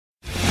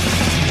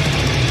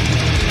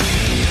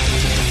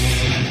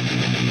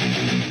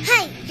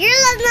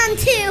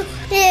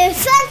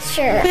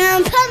adventure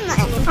in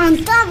Pipeman on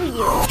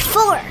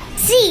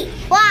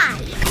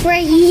W4CY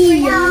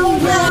Radio.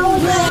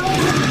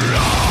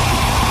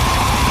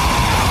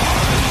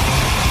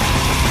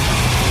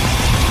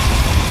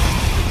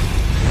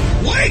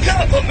 Wake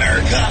up,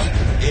 America!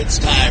 It's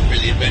time for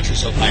the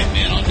Adventures of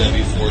Pipeman on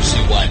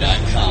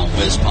W4CY.com,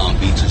 West Palm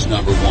Beach's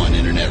 #1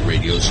 internet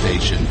radio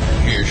station.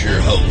 Here's your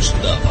host,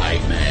 the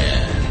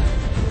Pipeman.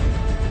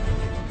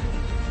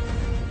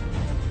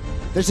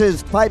 This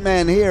is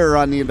Pipeman here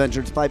on the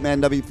Adventures of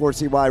Pipeman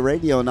W4CY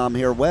Radio, and I'm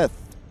here with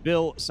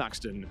Bill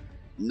Saxton.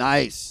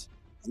 Nice.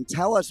 And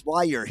tell us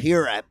why you're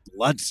here at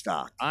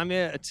Bloodstock. I'm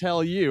here to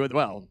tell you,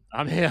 well,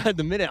 I'm here at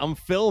the minute. I'm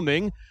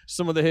filming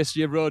some of the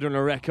History of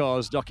RoadRunner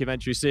Records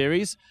documentary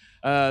series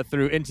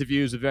through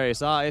interviews with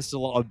various artists, a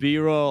lot of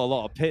B-roll, a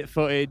lot of pit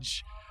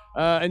footage,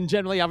 and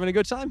generally having a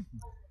good time.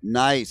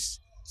 Nice.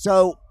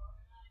 So,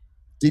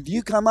 did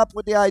you come up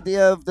with the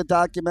idea of the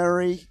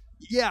documentary?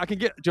 Yeah, I can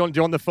get. Do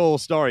you want the full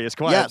story? It's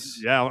quite. Yes.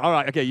 Yeah. All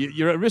right. Okay.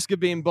 You're at risk of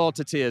being bored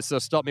to tears, so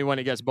stop me when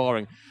it gets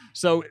boring.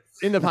 So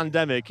in the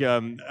pandemic,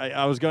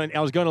 I was going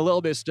a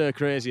little bit stir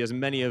crazy, as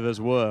many of us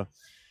were,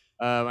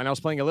 and I was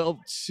playing a little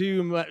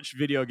too much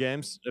video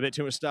games, a bit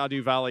too much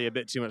Stardew Valley, a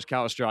bit too much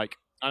Counter-Strike,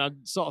 and I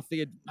sort of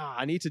figured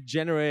I need to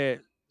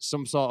generate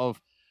some sort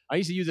of. I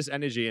need to use this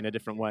energy in a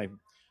different way.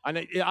 And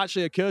it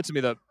actually occurred to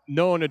me that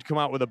no one had come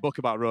out with a book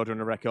about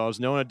RoadRunner Records.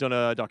 No one had done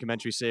a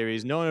documentary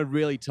series. No one had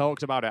really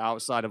talked about it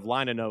outside of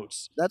liner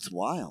notes. That's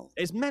wild.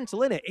 It's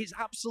mental, isn't it? It's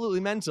absolutely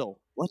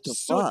mental. What the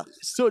fuck?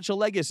 Such a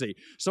legacy.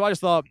 So I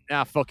just thought,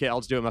 fuck it,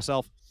 I'll just do it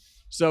myself.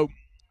 So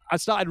I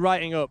started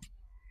writing up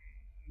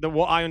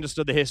what I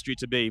understood the history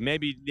to be.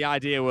 Maybe the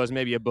idea was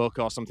maybe a book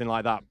or something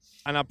like that.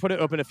 And I put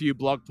it up in a few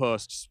blog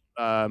posts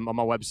on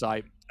my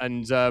website.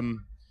 And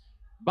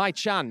by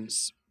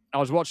chance, I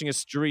was watching a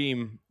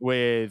stream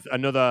with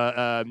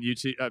another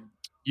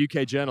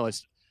UK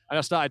journalist, and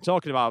I started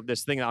talking about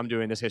this thing that I'm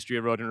doing, this History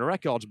of RoadRunner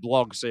Records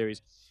blog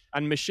series.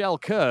 And Michelle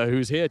Kerr,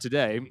 who's here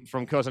today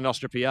from Cosa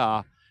Nostra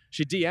PR,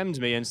 she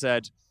DM'd me and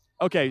said,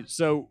 okay,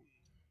 so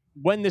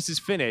when this is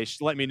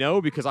finished, let me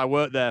know, because I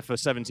worked there for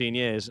 17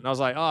 years. And I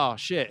was like, oh,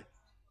 shit,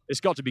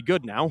 it's got to be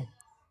good now.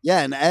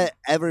 Yeah, and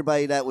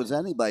everybody that was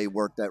anybody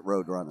worked at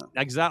RoadRunner.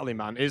 Exactly,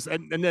 man.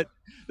 And the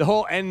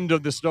whole end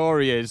of the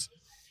story is,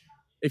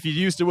 if you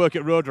used to work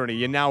at RoadRunner,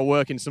 you now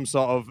work in some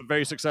sort of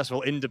very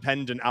successful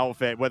independent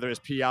outfit, whether it's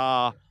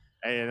PR,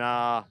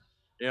 A&R,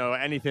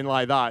 anything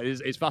like that.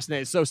 It's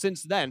fascinating. So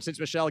since then, since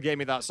Michelle gave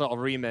me that sort of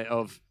remit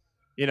of,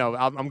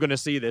 I'm going to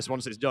see this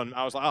once it's done,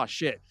 I was like, oh,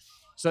 shit.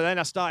 So then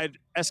I started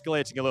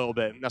escalating a little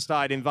bit, and I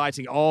started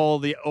inviting all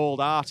the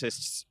old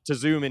artists to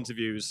Zoom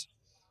interviews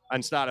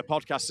and started a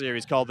podcast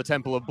series called The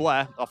Temple of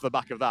Blair off the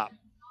back of that.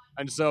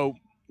 And so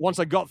once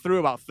I got through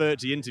about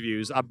 30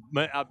 interviews, I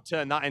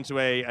turned that into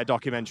a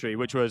documentary,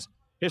 which was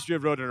History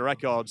of RoadRunner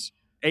Records,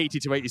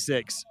 80 to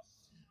 86.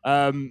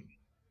 And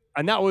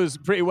that was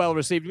pretty well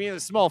received. I mean,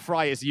 it's small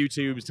fry, it's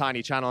YouTube's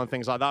tiny channel and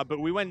things like that, but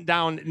we went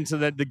down into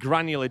the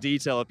granular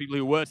detail of people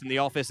who worked in the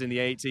office in the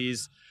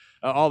 80s,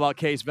 all about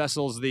Case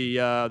Vessels,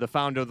 the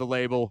founder of the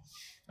label,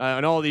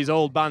 and all these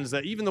old bands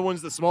that, even the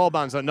ones, the small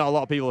bands that not a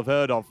lot of people have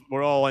heard of,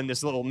 were all in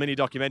this little mini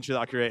documentary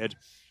that I created.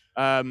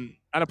 And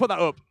I put that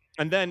up.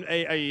 And then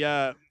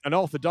an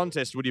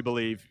orthodontist, would you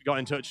believe, got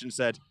in touch and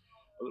said,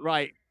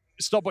 right,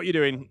 stop what you're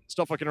doing,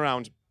 stop fucking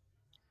around.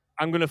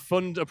 I'm going to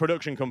fund a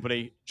production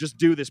company, just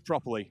do this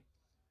properly.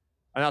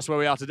 And that's where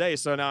we are today.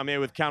 So now I'm here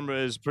with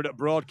cameras,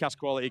 broadcast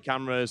quality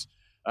cameras,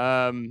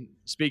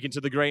 speaking to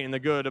the great and the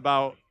good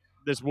about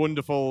this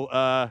wonderful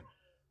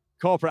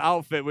corporate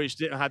outfit which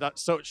had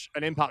such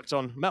an impact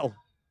on metal.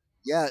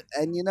 Yeah,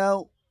 and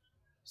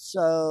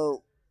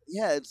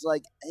it's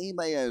like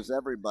anybody knows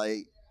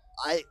everybody.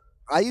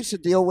 I used to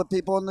deal with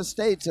people in the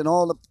States, and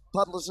all the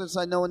publicists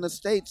I know in the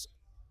States,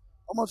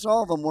 almost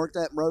all of them worked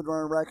at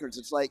RoadRunner Records.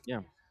 It's like,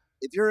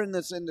 if you're in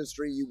this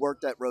industry, you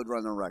worked at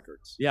RoadRunner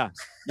Records. Yeah,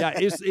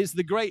 it's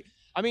the great,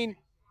 I mean,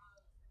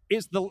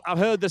 I've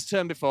heard this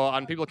term before,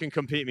 and people can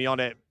compete me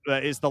on it,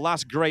 but it's the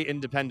last great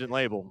independent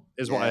label,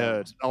 is what I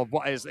heard. Or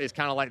what is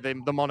kind of like the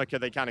moniker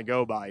they kind of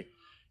go by,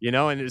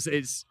 and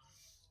it's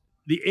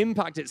the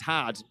impact it's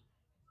had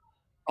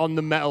on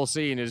the metal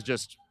scene is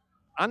just,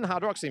 and the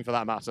hard rock scene for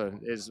that matter,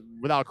 is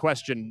without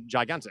question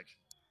gigantic.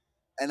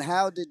 And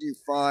how did you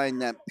find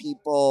that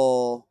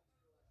people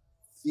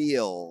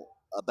feel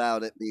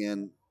about it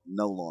being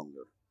no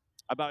longer?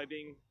 About it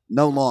being?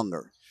 No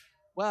longer.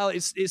 Well,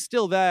 it's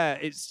still there.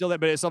 It's still there,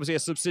 but it's obviously a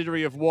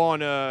subsidiary of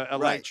Warner,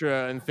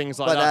 Elektra, and things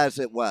like that. But as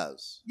it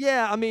was.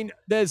 Yeah, I mean,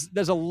 there's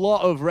a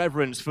lot of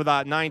reverence for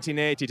that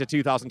 1980 to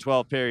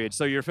 2012 period.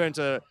 So you're referring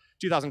to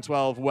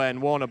 2012 when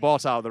Warner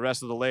bought out the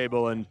rest of the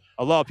label, and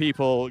a lot of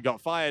people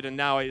got fired, and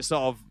now it's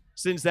sort of,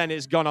 since then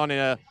it's gone on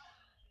in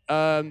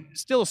a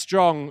still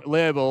strong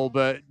label,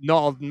 but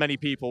not many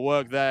people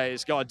work there.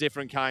 It's got a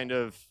different kind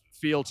of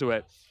feel to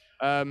it.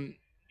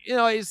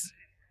 It's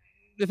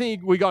the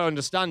thing we got to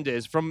understand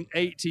is from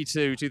 80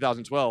 to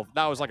 2012,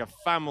 that was like a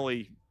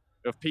family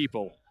of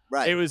people.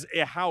 Right. It was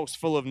a house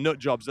full of nut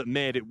jobs that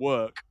made it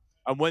work.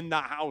 And when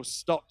that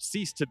house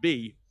ceased to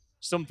be,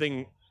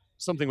 something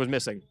was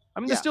missing. I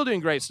mean, Yeah. they're still doing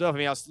great stuff. I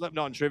mean,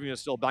 Slipknot and Trivium are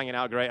still banging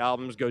out great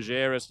albums.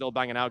 Gojira is still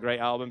banging out great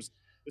albums.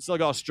 They still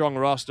got a strong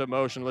roster,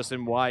 Motionless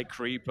in White,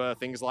 Creeper,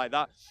 things like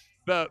that.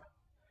 But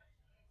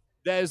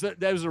there's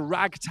a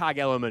ragtag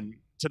element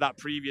to that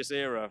previous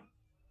era,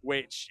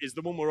 which is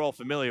the one we're all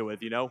familiar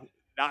with, you know?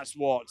 That's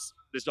what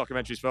this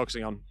documentary is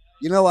focusing on.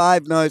 You know what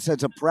I've noticed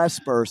as a press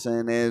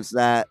person is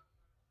that,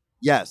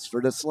 yes,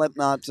 for the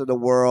Slipknots of the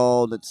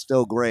world, it's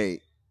still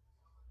great.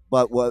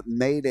 But what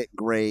made it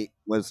great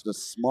was the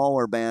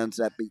smaller bands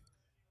that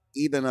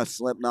even a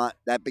Slipknot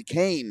that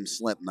became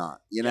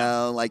Slipknot, you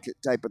know, like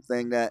type of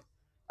thing that,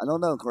 I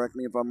don't know, correct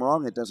me if I'm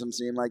wrong, it doesn't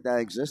seem like that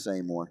exists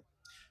anymore.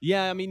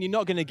 Yeah, I mean, you're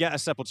not going to get a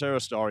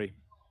Sepultura story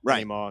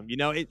anymore, you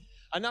know,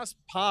 and that's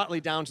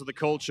partly down to the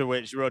culture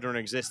which RoadRunner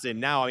exists in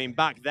now. I mean,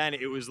 back then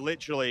it was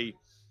literally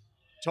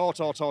tour,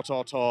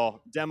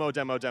 demo.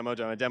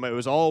 It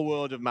was all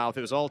word of mouth.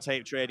 It was all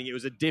tape trading. It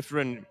was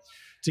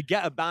to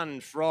get a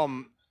band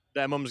from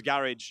their mum's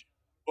garage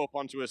up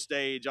onto a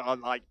stage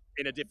like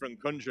in a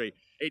different country.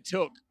 It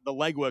took the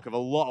legwork of a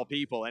lot of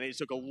people, and it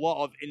took a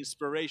lot of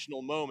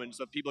inspirational moments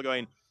of people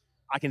going,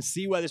 I can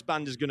see where this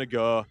band is going to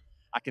go.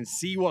 I can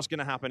see what's going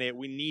to happen here.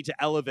 We need to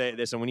elevate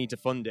this and we need to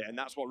fund it. And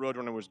that's what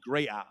RoadRunner was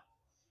great at.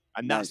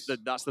 And that's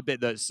the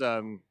bit that's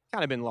kind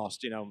of been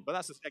lost, you know. But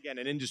that's, again,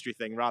 an industry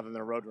thing rather than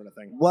a RoadRunner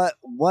thing.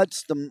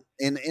 What's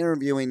in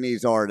interviewing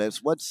these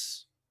artists,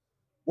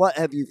 what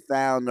have you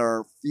found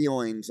are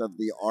feelings of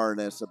the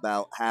artists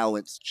about how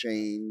it's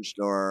changed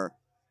or,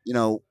 you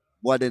know,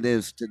 what it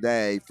is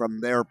today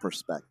from their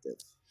perspective?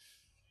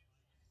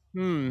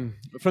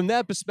 From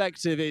their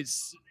perspective,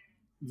 it's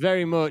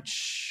very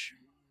much...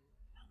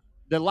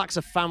 there lacks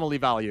a family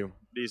value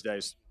these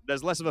days.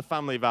 There's less of a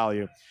family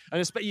value.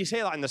 And you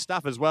hear that in the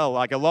staff as well.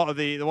 Like a lot of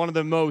one of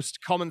the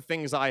most common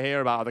things that I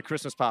hear about are the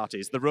Christmas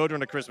parties. The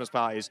RoadRunner Christmas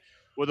parties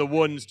were the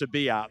ones to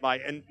be at.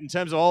 Like in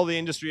terms of all the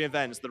industry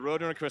events, the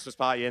RoadRunner Christmas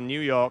party in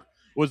New York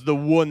was the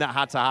one that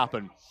had to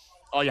happen,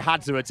 or you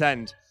had to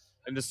attend.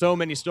 And there's so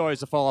many stories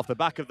to fall off the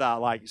back of that,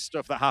 like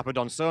stuff that happened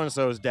on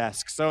so-and-so's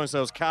desk,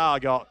 so-and-so's car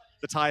got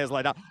the tires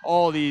laid out,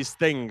 all these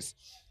things.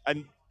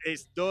 And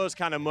it's those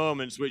kind of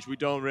moments which we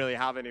don't really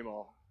have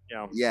anymore, you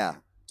know? Yeah,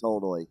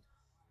 totally.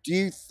 Do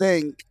you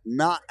think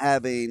not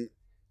having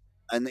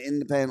an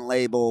independent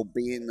label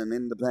being an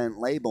independent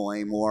label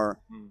anymore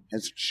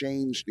has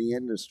changed the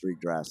industry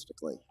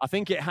drastically? I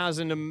think it has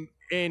in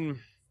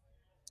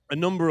a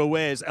number of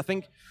ways. I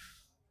think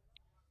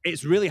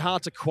it's really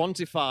hard to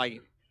quantify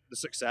the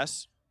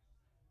success,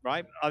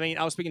 right? I mean,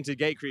 I was speaking to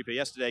Gatecreeper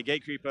yesterday.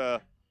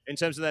 Gatecreeper, in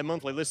terms of their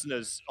monthly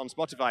listeners on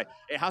Spotify,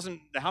 they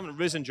haven't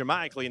risen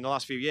dramatically in the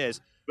last few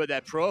years, but their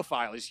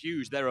profile is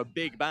huge. They're a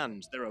big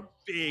band. They're a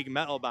big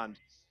metal band.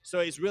 So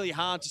it's really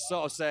hard to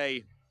sort of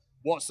say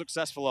what's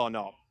successful or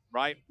not,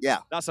 right? Yeah.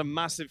 That's a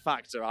massive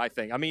factor, I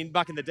think. I mean,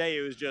 back in the day,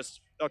 it was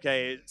just,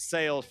 okay,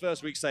 sales,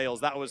 first week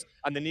sales,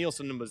 and the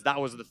Nielsen numbers,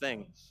 that was the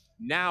thing.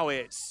 Now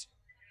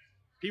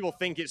people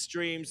think it's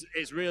streams,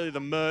 it's really the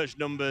merch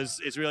numbers,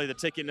 it's really the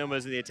ticket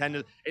numbers and the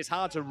attendance. It's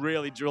hard to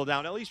really drill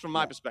down, at least from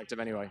my perspective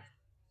anyway.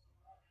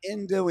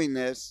 In doing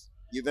this,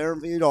 you've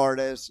interviewed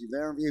artists, you've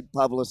interviewed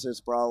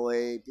publicists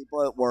probably,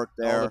 people that work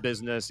there. All the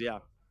business, yeah.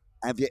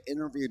 Have you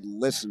interviewed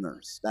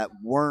listeners that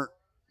weren't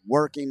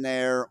working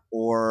there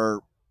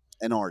or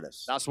an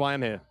artist? That's why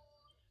I'm here.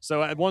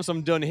 So once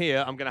I'm done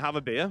here, I'm going to have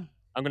a beer.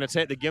 I'm going to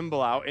take the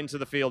gimbal out into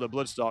the field at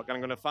Bloodstock, and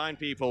I'm going to find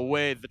people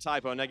with the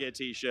Typo Negative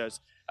T-shirts,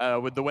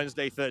 with the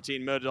Wednesday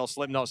 13 Murder Doll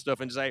Slipknot stuff,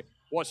 and say,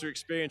 what's your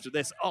experience with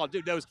this? Oh,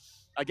 dude, there was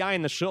a guy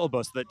in the shuttle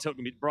bus that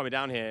brought me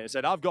down here and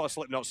said, I've got a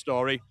Slipknot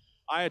story.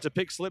 I had to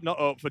pick Slipknot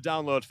up for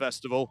Download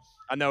Festival,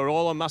 and they were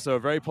all en masse. They were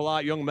very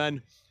polite young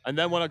men. And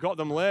then when I got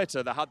them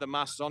later, they had the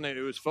masks on it.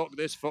 It was fuck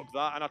this, fuck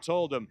that. And I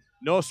told them,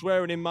 no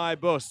swearing in my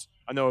bus.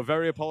 And they were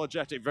very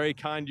apologetic, very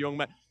kind young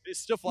men. It's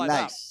stuff like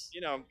that,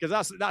 you know,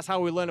 because that's how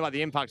we learn about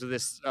the impact of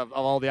this, of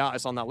all the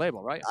artists on that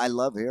label, right? I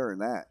love hearing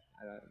that.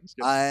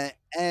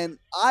 And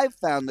I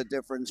found the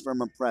difference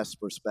from a press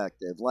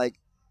perspective. Like,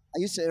 I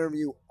used to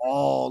interview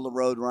all the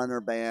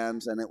RoadRunner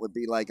bands, and it would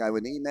be like I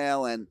would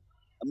email and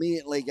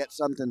immediately get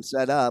something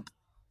set up,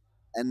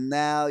 and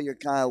now you're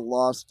kind of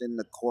lost in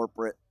the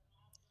corporate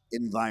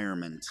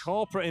environment.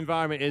 Corporate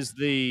environment is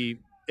the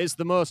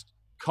most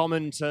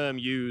common term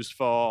used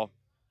for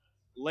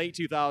late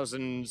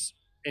 2000s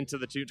into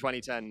the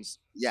 2010s.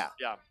 Yeah,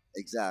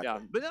 exactly. Yeah,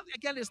 but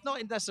again, it's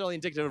not necessarily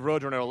indicative of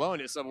RoadRunner alone.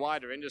 It's a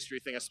wider industry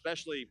thing,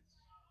 especially.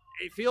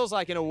 It feels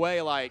like, in a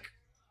way, like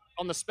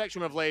on the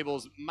spectrum of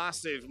labels,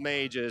 massive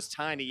majors,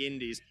 tiny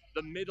indies,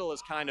 the middle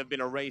has kind of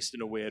been erased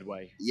in a weird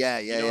way. Yeah.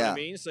 You know what I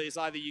mean? So it's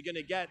either you're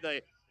going to get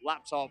the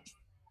laptop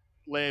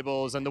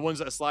labels and the ones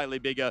that are slightly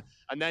bigger,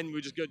 and then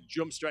we just go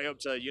jump straight up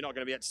to you're not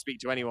going to be able to speak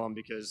to anyone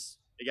because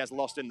it gets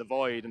lost in the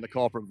void, in the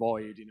corporate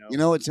void, you know? You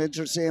know what's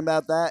interesting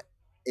about that?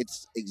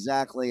 It's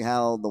exactly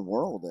how the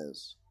world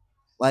is.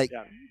 Like,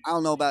 I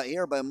don't know about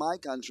here, but in my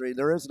country,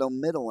 there is no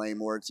middle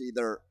anymore. It's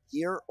either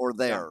here or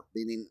there,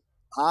 meaning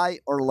high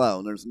or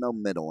low. There's no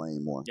middle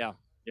anymore. Yeah.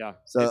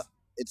 So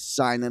it's a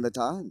sign of the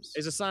times.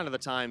 It's a sign of the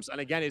times.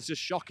 And again, it's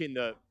just shocking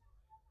that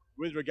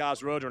with regards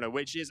to RoadRunner,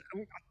 which is, I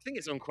think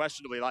it's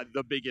unquestionably like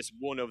the biggest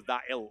one of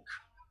that ilk,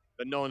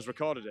 but no one's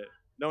recorded it.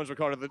 No one's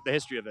recorded the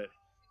history of it.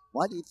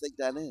 Why do you think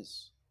that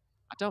is?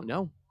 I don't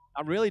know.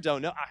 I really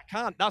don't know. I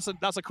can't. That's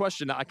a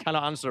question that I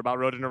cannot answer about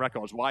RoadRunner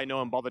Records. Why no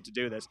one bothered to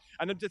do this?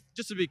 And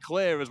just to be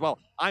clear as well,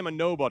 I'm a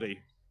nobody.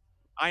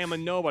 I am a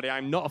nobody.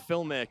 I'm not a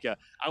filmmaker.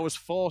 I was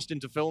forced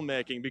into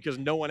filmmaking because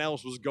no one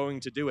else was going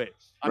to do it.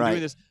 I'm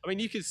doing this. I mean,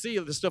 you can see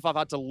the stuff I've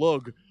had to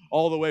lug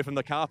all the way from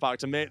the car park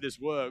to make this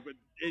work. But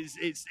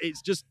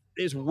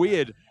it's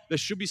weird. There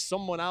should be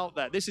someone out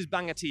there. This is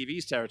Banger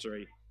TV's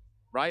territory,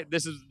 right?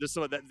 This is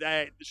something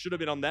that should have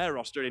been on their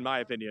roster, in my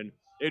opinion.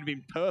 It would have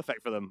been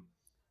perfect for them.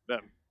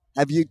 But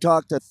have you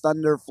talked to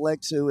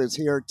Thunderflix, who is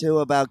here too,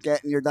 about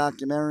getting your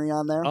documentary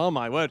on there? Oh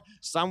my word,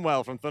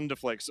 Samuel from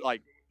Thunderflix,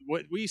 like.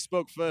 We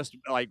spoke first,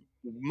 like,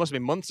 must have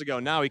been months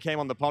ago now. He came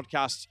on the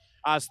podcast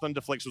as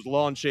Thunderflix was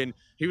launching.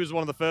 He was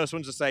one of the first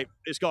ones to say,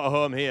 it's got a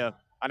home here.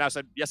 And I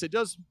said, yes, it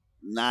does.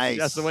 Nice.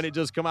 Yes, so when it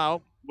does come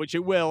out, which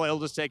it will, it'll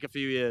just take a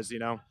few years, you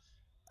know.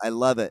 I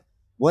love it.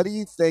 What do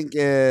you think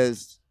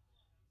is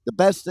the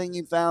best thing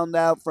you found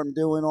out from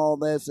doing all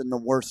this and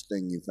the worst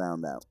thing you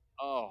found out?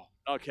 Oh,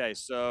 okay,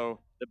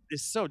 so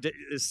there's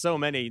so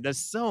many.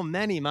 There's so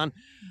many, man.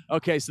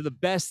 Okay, so the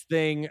best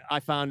thing I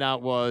found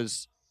out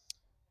was...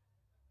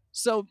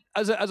 So,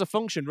 as a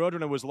function,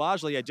 RoadRunner was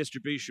largely a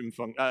distribution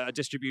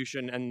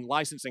and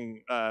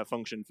licensing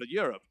function for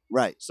Europe.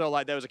 Right. So,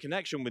 like, there was a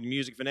connection with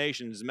Music for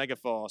Nations,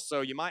 Megaforce.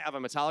 So, you might have a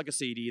Metallica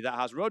CD that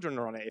has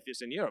RoadRunner on it if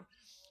it's in Europe.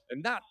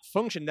 And that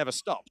function never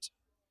stopped.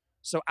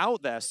 So,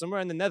 out there, somewhere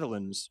in the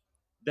Netherlands,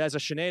 there's a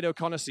Sinead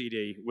O'Connor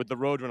CD with the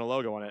RoadRunner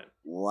logo on it.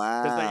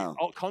 Wow. Because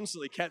they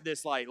constantly kept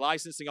this, like,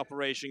 licensing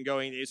operation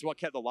going. It's what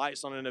kept the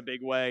lights on in a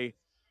big way.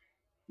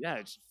 Yeah,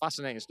 it's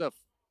fascinating stuff.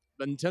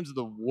 But in terms of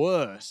the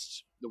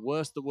worst... I'm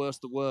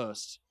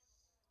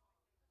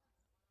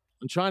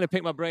trying to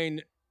pick my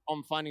brain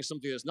on finding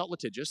something that's not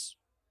litigious,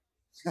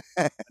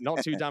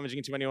 not too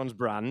damaging to anyone's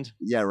brand.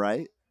 Yeah,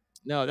 right.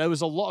 No, there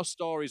was a lot of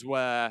stories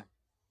where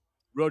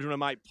RoadRunner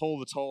might pull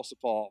the tour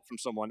support from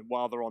someone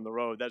while they're on the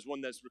road. There's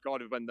one that's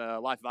recorded when the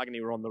Life of Agony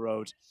were on the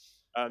road.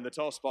 The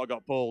tour support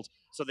got pulled,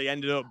 so they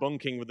ended up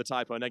bunking with the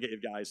Typo Negative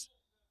guys.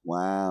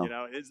 Wow. You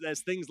know,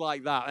 there's things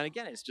like that. And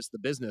again, it's just the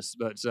business,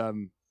 but...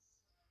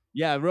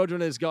 yeah,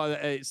 RoadRunner's got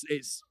its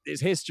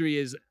history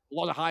is a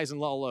lot of highs and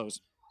a lot of lows.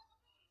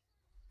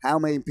 How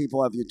many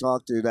people have you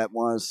talked to that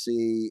want to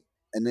see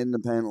an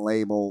independent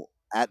label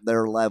at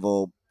their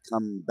level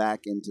come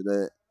back into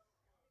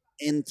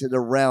the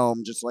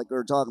realm, just like we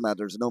were talking about?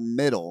 There's no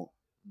middle.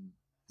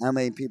 How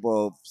many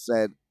people have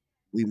said,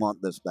 we want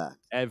this back?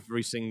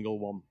 Every single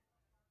one.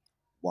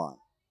 Why?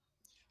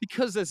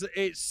 Because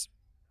it's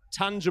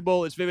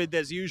tangible, it's vivid.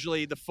 There's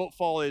usually, the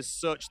footfall is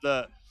such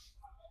that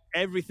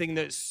every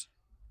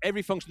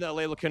function that a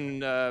label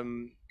can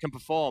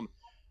perform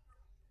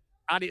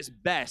at its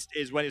best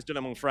is when it's done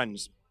among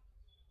friends.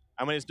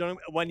 And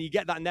when you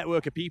get that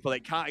network of people,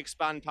 it can't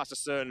expand past a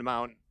certain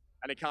amount,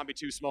 and it can't be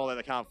too small that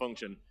they can't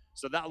function.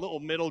 So that little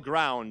middle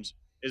ground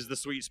is the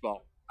sweet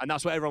spot. And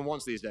that's what everyone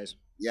wants these days.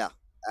 Yeah,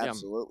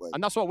 absolutely. Yeah.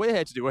 And that's what we're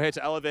here to do. We're here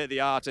to elevate the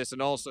artist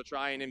and also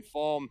try and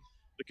inform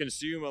the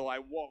consumer,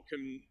 like, what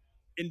can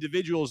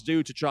individuals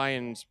do to try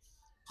and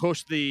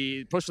push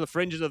the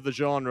fringes of the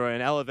genre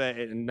and elevate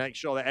it and make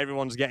sure that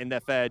everyone's getting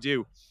their fair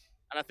due.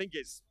 And I think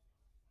it's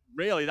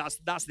really,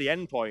 that's the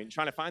end point,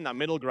 trying to find that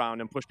middle ground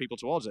and push people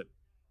towards it.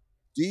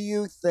 Do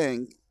you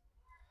think,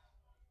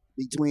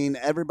 between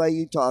everybody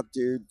you talk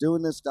to,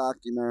 doing this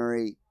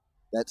documentary,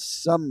 that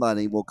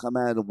somebody will come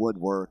out of the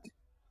woodwork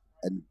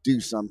and do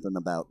something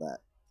about that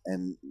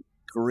and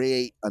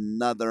create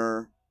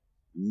another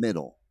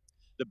middle?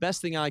 The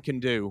best thing I can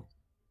do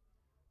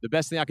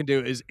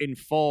is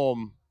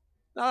inform.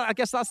 I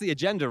guess that's the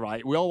agenda,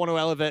 right? We all want to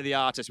elevate the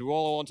artist. We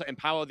all want to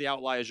empower the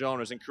outlier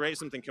genres and create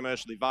something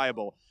commercially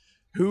viable.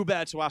 Who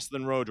better to ask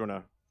than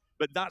RoadRunner?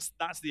 But that's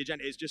the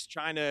agenda. It's just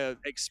trying to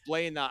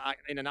explain that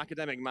in an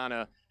academic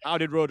manner. How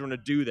did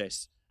RoadRunner do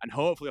this? And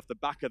hopefully off the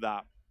back of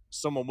that,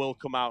 someone will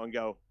come out and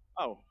go,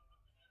 oh,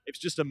 it's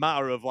just a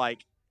matter of,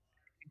 like,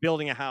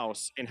 building a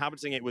house,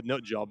 inhabiting it with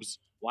nut jobs,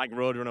 like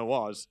RoadRunner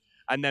was,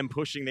 and then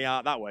pushing the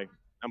art that way,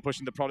 and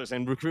pushing the products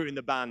and recruiting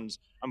the bands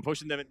and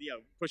pushing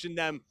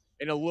them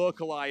in a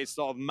localized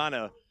sort of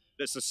manner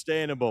that's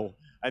sustainable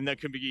and that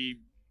can be,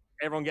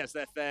 everyone gets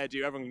their fair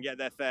due, everyone can get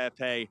their fair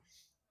pay.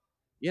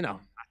 You know,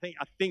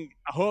 I think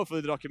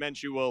hopefully the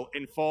documentary will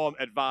inform,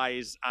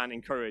 advise, and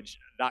encourage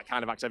that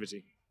kind of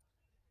activity.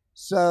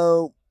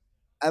 So,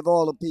 of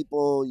all the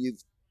people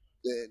you've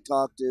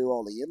talked to,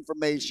 all the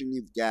information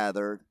you've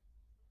gathered,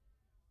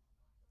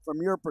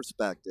 from your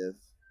perspective,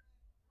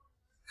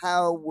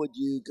 how would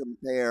you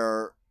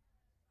compare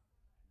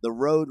the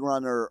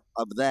RoadRunner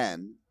of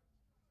then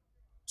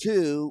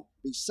to,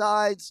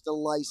 besides the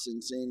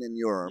licensing in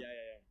Europe,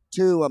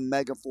 to a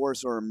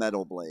Megaforce or a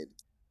Metal Blade?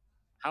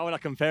 How would I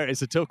compare it?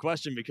 It's a tough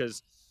question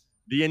because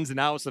the ins and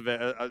outs of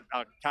it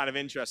are kind of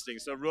interesting.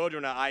 So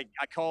RoadRunner, I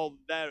call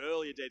their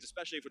earlier days,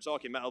 especially if we're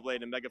talking Metal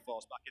Blade and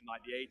Megaforce back in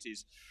like the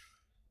 80s,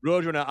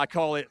 RoadRunner, I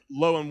call it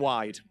low and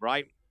wide,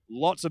 right?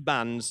 lots of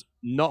bands,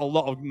 not a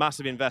lot of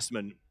massive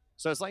investment.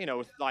 So it's like,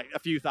 like a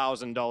few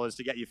 $1,000s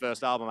to get your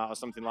first album out or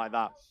something like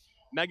that.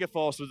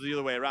 Megaforce was the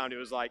other way around. It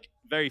was like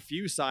very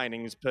few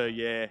signings per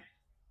year,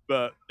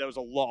 but there was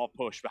a lot of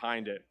push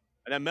behind it.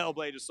 And then Metal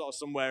Blade was sort of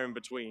somewhere in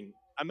between.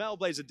 And Metal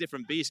Blade's a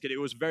different beast, because it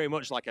was very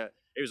much like it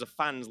was a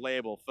fans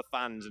label for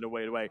fans in a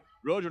weird way.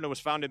 RoadRunner was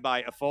founded by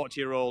a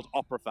 40-year-old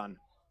opera fan.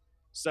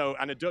 So,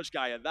 and a Dutch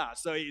guy at that.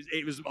 So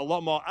it was a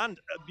lot more, and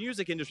a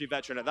music industry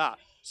veteran at that.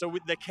 So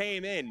they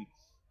came in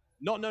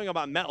not knowing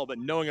about metal, but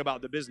knowing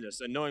about the business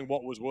and knowing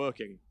what was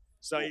working.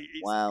 So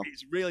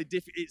it's really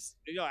difficult.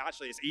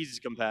 Actually, it's easy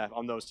to compare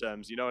on those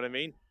terms. You know what I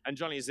mean? And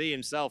Johnny Z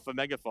himself for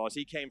Megaforce,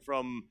 he came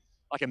from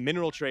like a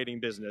mineral trading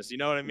business. You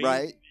know what I mean?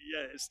 Right.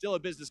 Yeah, still a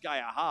business guy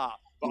at heart,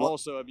 but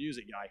also a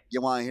music guy.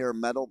 You want to hear a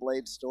Metal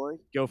Blade story?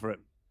 Go for it.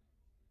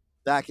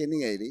 Back in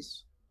the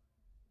 80s,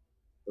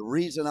 the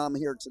reason I'm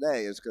here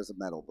today is because of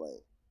Metal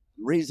Blade.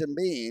 The reason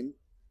being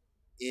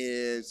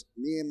is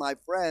me and my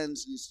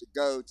friends used to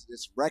go to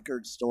this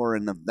record store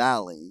in the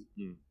Valley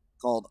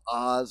called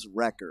Oz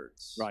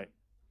Records. Right.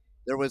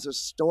 There was a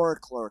store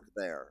clerk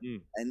there,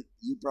 and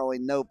you probably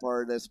know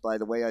part of this by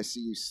the way I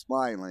see you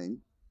smiling.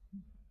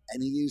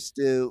 And he used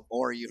to,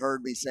 or you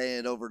heard me say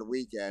it over the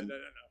weekend,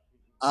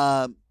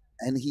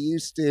 and he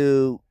used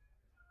to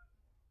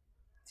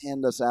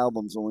hand us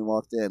albums when we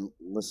walked in.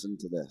 Listen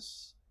to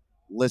this.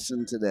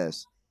 Listen to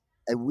this.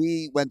 And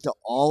we went to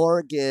all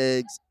our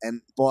gigs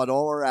and bought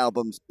all our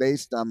albums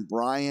based on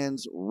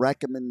Brian's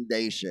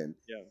recommendation.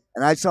 Yeah.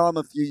 And I saw him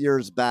a few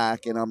years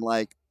back, and I'm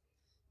like,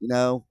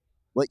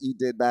 what you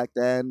did back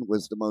then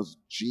was the most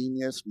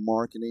genius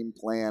marketing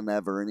plan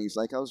ever. And he's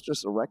like, I was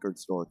just a record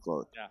store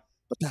clerk. Yeah.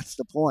 But that's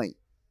the point.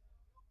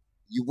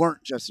 You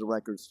weren't just a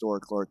record store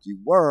clerk. You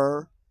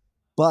were,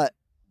 but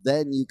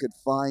then you could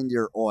find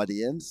your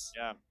audience.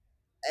 Yeah.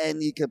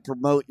 And you could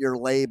promote your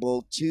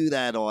label to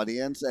that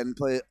audience and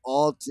put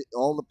all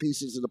the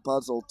pieces of the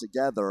puzzle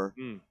together.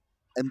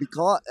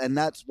 And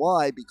that's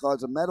why,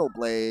 because of Metal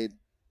Blade,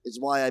 is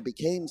why I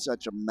became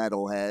such a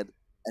metalhead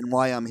and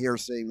why I'm here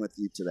sitting with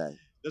you today.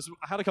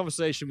 I had a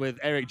conversation with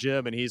Eric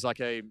German. He's like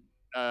an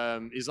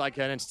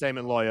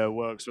entertainment lawyer,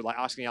 works with like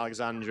Asking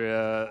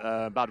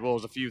Alexandria, Bad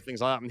Wolves, a few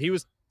things like that. And he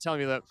was telling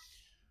me that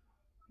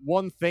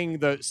one thing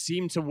that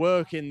seemed to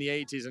work in the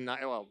 80s and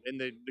in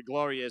the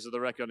glory years of the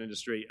record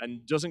industry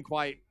and doesn't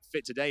quite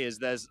fit today is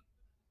there's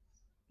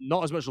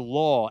not as much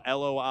law,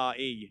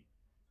 L-O-R-E,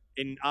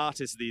 in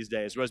artists these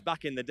days. Whereas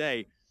back in the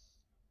day,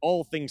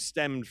 all things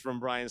stemmed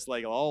from Brian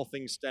Slagle, all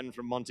things stemmed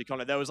from Monte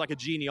Conner. There was like a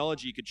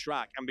genealogy you could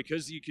track. And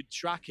because you could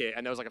track it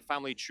and there was like a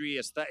family tree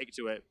aesthetic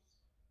to it,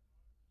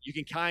 you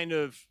can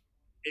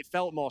it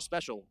felt more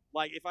special.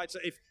 Like if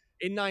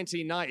in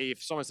 1990,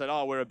 if someone said,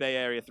 "Oh, we're a Bay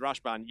Area thrash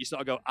band," you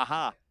sort of go,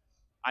 "Aha!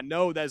 I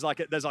know there's like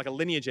a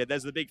lineage here.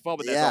 There's the Big Four,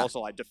 but there's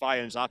also like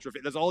Defiance, Atrophy.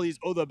 There's all these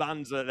other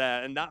bands that are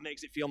there, and that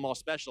makes it feel more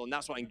special, and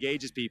that's what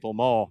engages people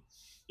more.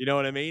 You know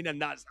what I mean?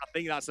 And I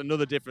think that's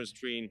another difference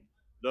between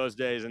those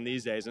days and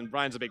these days. And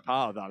Brian's a big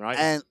part of that,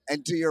 right?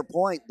 And to your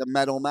point, the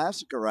Metal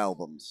Massacre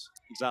albums.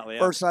 Exactly.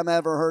 Yeah. First time I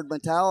ever heard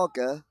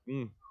Metallica.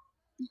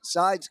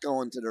 Besides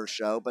going to their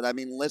show, but I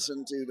mean,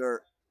 listen to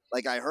their,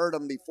 like I heard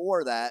them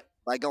before that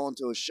by going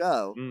to a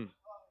show,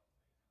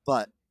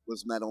 but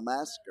was Metal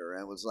Massacre.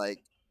 And it was like,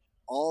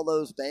 all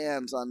those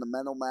bands on the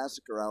Metal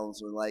Massacre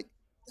albums were like,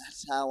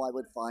 that's how I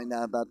would find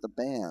out about the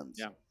bands.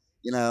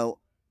 Yeah.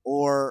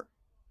 Or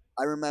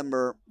I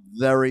remember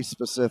very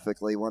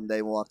specifically one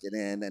day walking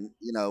in and,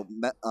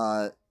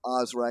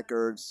 Oz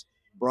Records,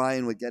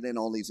 Brian would get in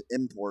all these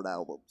import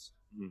albums.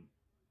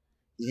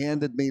 He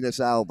handed me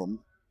this album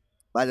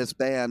by this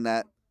band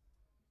that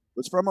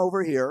was from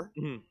over here.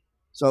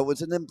 So it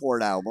was an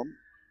import album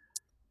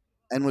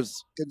and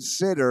was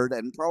considered,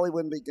 and probably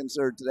wouldn't be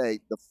considered today,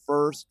 the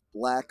first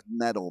black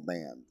metal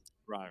band.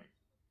 Right.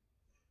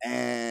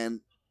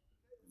 And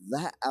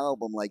that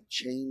album,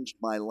 changed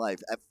my life.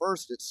 At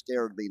first, it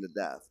scared me to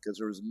death because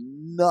there was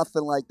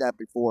nothing like that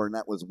before, and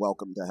that was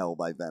Welcome to Hell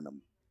by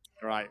Venom.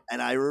 Right.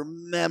 And I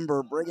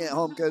remember bringing it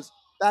home because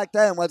back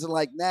then it wasn't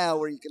like now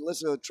where you could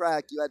listen to a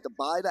track. You had to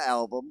buy the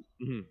album.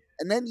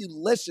 And then you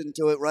listened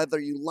to it whether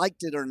you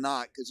liked it or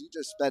not because you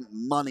just spent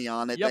money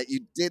on it that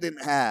you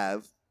didn't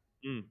have.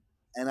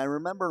 And I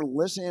remember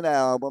listening to the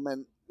album,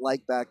 and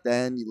like back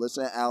then, you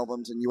listen to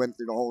albums and you went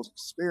through the whole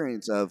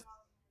experience of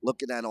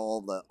looking at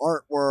all the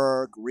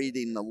artwork,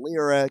 reading the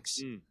lyrics.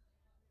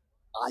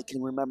 I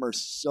can remember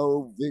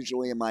so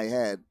visually in my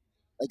head,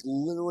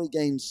 literally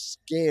getting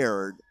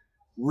scared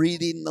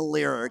reading the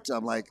lyrics.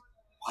 I'm like,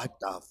 what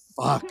the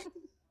fuck?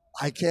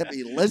 I can't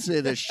be listening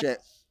to this shit.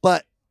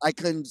 But I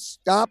couldn't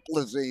stop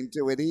listening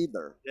to it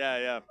either.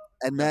 Yeah.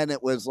 And then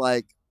it was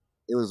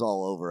it was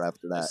all over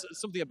after that. There's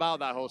something about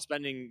that whole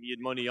spending your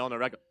money on a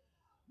record.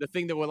 The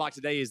thing that we're like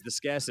today is the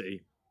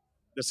scarcity.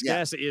 The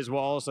scarcity is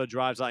what also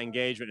drives that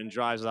engagement and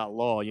drives that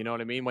law. You know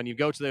what I mean? When you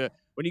go to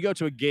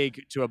a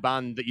gig to a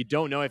band that you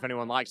don't know if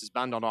anyone likes this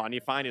band or not, and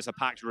you find it's a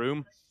packed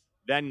room,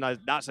 then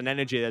that's an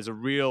energy. There's a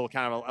real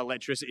kind of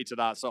electricity to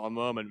that sort of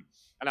moment.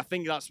 And I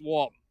think that's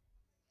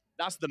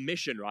that's the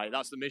mission, right?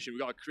 That's the mission.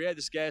 We've got to create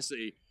the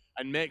scarcity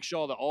and make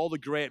sure that all the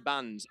great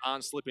bands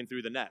aren't slipping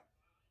through the net,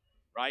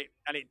 right?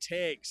 And it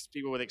takes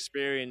people with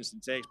experience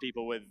and takes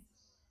people with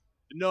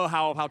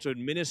know-how of how to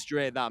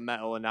administrate that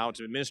metal and how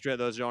to administrate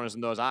those genres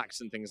and those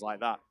acts and things like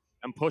that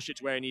and push it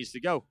to where it needs to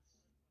go.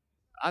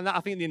 And I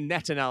think the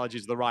net analogy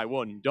is the right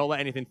one. Don't let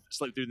anything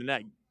slip through the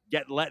net.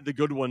 Let the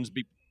good ones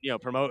be,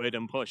 promoted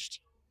and pushed.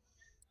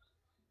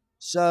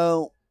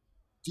 So,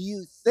 do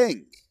you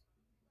think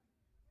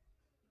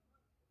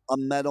a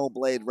Metal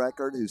Blade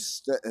record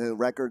who's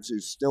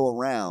still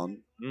around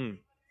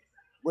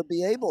would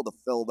be able to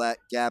fill that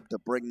gap to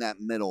bring that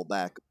middle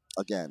back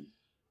again?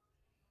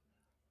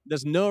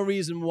 There's no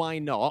reason why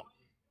not.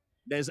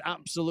 There's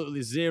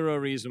absolutely zero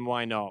reason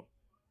why not.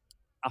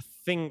 I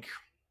think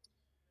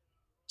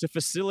to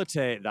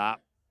facilitate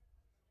that,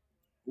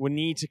 we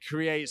need to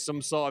create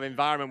some sort of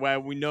environment where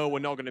we know we're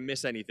not going to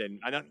miss anything.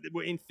 And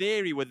in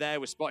theory, we're there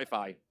with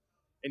Spotify.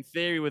 In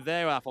theory, we're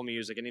there with Apple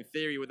Music. And in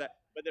theory, we're there.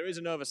 But there is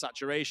an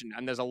oversaturation,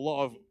 and there's a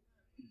lot of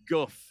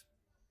guff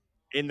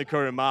in the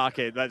current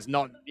market that's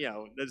not,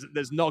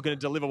 there's not going to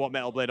deliver what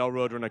Metal Blade or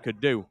Roadrunner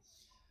could do.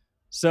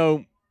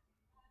 So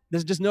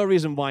there's just no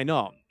reason why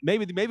not.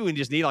 Maybe we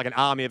just need like an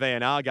army of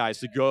A&R guys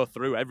to go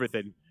through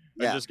everything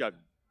and just go,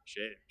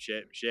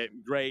 shit,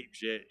 great,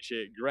 shit,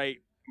 great,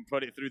 and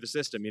put it through the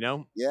system,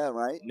 Yeah,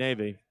 right?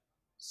 Maybe.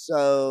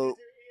 So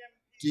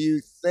do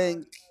you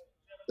think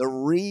the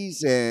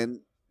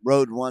reason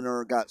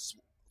Roadrunner got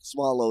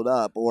swallowed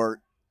up,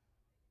 or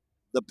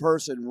the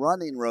person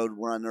running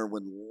Roadrunner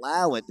would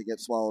allow it to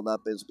get swallowed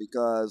up, is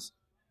because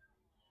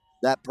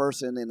that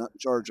person in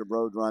charge of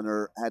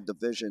Roadrunner had the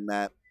vision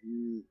that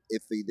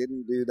if he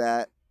didn't do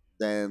that,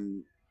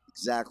 then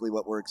exactly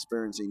what we're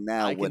experiencing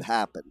now would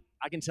happen.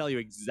 I can tell you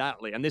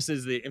exactly. And this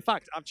is in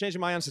fact, I've changed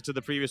my answer to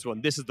the previous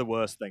one. This is the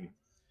worst thing.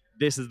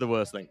 This is the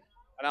worst thing.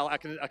 And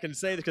I can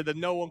say this because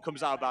no one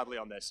comes out badly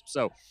on this.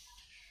 So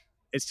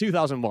it's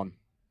 2001,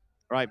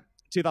 right?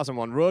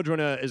 2001.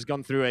 Roadrunner has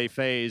gone through a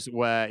phase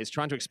where it's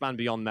trying to expand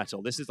beyond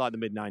metal. This is like the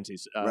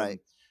mid-90s. Right.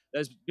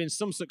 There's been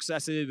some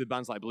successes with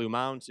bands like Blue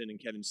Mountain and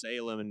Kevin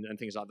Salem and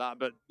things like that.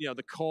 But,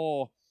 the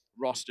core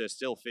roster is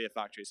still Fear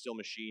Factory, still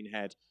Machine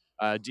Head,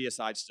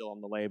 Deicide's still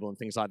on the label and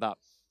things like that.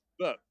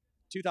 But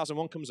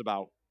 2001 comes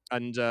about,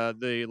 and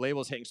the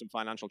label's hitting some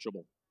financial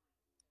trouble,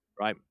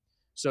 right?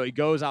 So he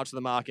goes out to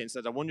the market and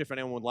says, I wonder if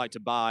anyone would like to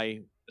buy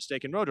a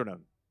stake in Roadrunner.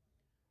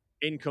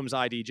 In comes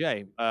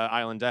IDJ,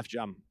 Island Def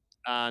Jam.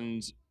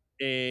 And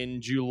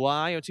in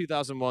July of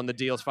 2001, the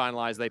deal's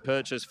finalized. They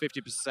purchased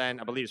 50%.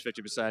 I believe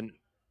it's 50%.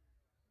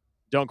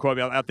 Don't quote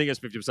me. I think it's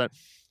 50%.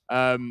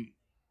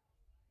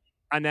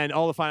 And then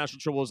all the financial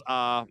troubles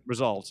are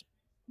resolved.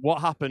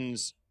 What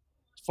happens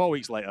 4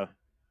 weeks later?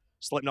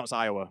 Slipknot's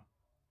Iowa.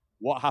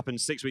 What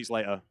happens 6 weeks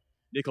later?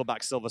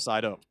 Nickelback's Silver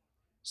Side Up.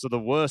 So the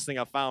worst thing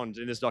I found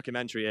in this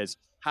documentary is,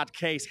 had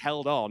Case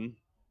held on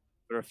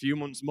for a few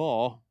months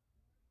more,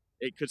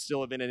 it could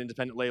still have been an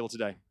independent label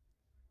today.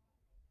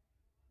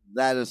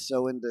 That is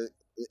so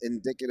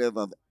indicative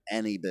of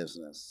any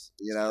business.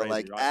 Crazy,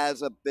 like right?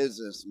 As a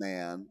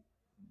businessman,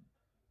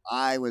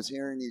 I was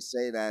hearing you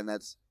say that, and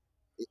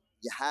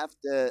you have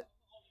to,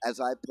 as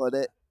I put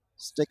it,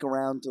 stick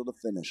around till the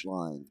finish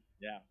line.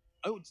 Yeah.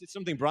 Oh, it's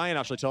something Brian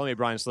actually told me,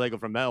 Brian Slagle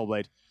from Metal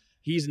Blade.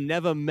 He's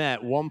never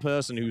met one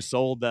person who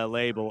sold their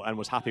label and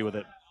was happy with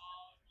it.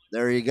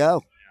 There you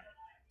go.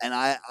 And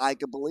I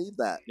can believe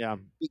that. Yeah.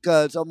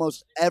 Because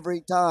almost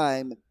every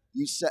time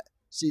you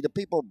see the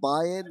people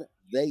buying,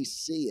 they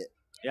see it.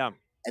 Yeah.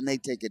 And they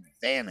take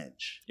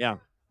advantage. Yeah.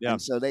 Yeah.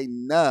 And so they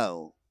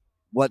know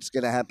what's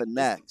going to happen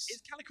next.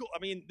 It's kind of cool. I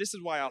mean, this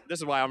is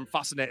why I'm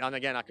fascinated. And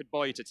again, I could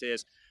bore you to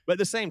tears. But at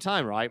the same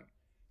time, right,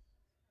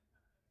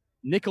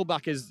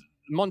 Nickelback is,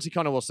 Monty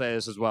Connor will say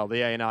this as well,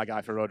 the A&R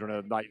guy for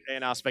Roadrunner, like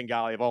A&R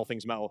Svengali of all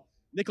things metal.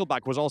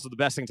 Nickelback was also the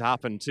best thing to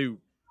happen to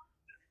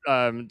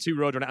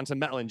Roadrunner and to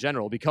metal in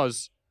general,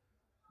 because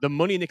the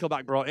money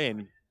Nickelback brought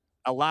in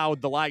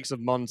allowed the likes of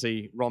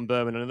Monty, Ron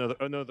Berman, and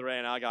another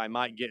A&R guy,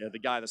 Mike Gitter, the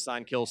guy that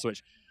signed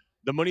Killswitch.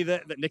 The money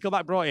that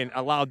Nickelback brought in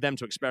allowed them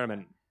to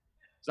experiment.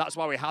 So that's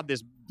why we had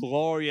this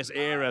glorious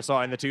era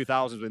sort of in the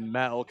 2000s with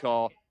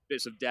metalcore,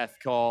 bits of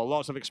deathcore,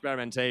 lots of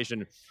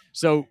experimentation.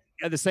 So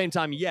at the same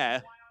time,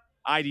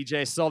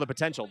 IDJ saw the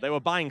potential. They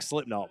were buying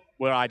Slipknot,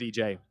 were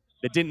IDJ.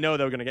 They didn't know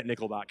they were going to get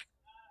Nickelback.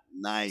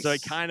 Nice. So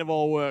it kind of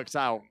all worked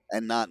out.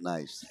 And not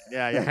nice.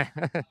 Yeah.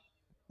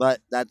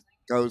 But that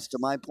goes to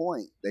my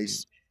point.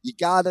 You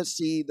got to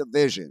see the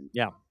vision.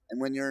 Yeah. And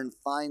when you're in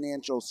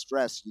financial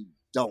stress, you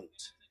don't.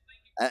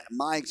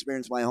 My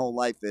experience my whole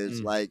life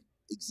is like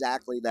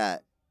exactly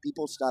that.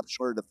 People stop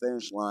short of the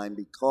finish line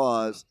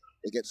because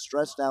they get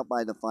stressed out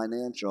by the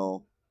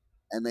financial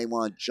and they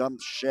want to jump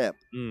ship.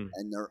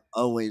 And they're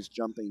always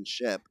jumping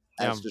ship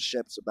as the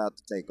ship's about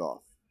to take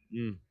off.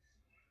 It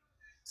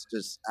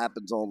just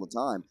happens all the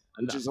time,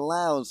 which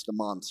allows the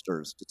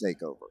monsters to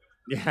take over.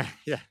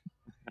 Yeah.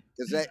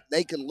 Because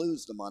they can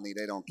lose the money,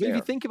 they don't care. If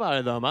you think about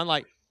it, though, man,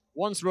 like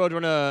once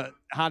Roadrunner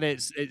had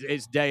its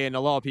day and a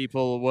lot of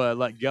people were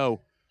let go,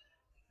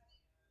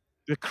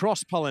 the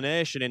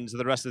cross-pollination into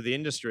the rest of the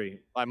industry.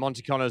 Like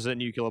Monty Connors at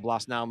Nuclear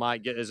Blast now,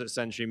 Mike Gitters at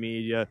Century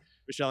Media,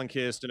 Michelle and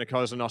Kirsten at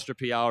Cosa Nostra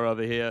PR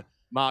over here,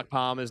 Mark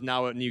Palmer's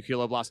now at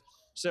Nuclear Blast.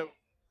 So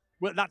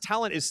that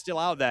talent is still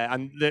out there,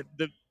 and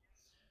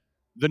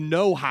the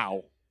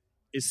know-how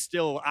is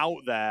still out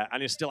there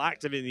and is still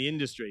active in the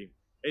industry.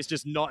 It's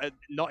just not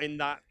in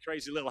that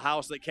crazy little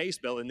house that Case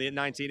built in the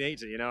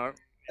 1980, you know?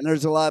 And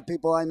there's a lot of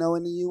people I know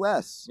in the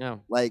U.S. Yeah.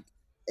 Like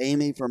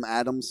Amy from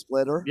Adam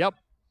Splitter. Yep.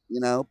 You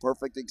know,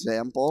 perfect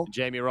example.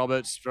 Jamie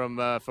Roberts from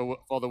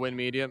For the Win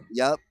Media.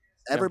 Yep.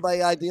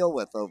 Everybody I deal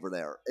with over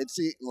there. It's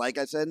like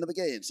I said in the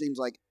beginning, it seems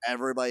like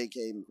everybody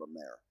came from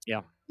there.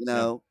 Yeah. You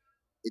know,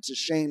 it's a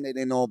shame they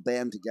didn't all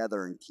band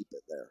together and keep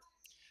it there.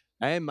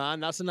 Hey,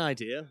 man, that's an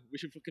idea. We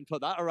should fucking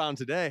put that around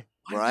today.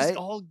 Right?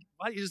 Why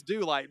don't you just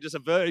do, like, just a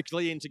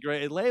vertically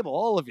integrated label,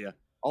 all of you?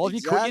 All of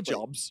you quit your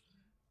jobs.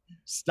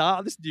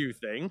 Start this new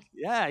thing.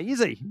 Yeah,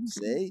 easy.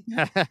 See?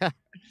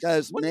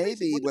 Because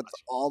maybe with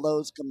all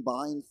those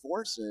combined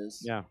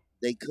forces,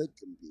 they could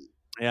compete.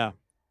 Yeah,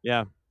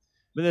 yeah.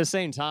 But at the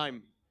same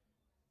time,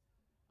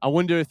 I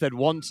wonder if they'd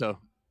want to.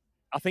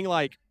 I think,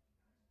 like,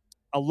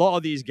 a lot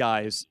of these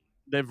guys,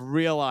 they've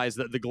realized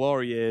that the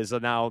glory years are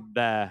now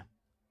there.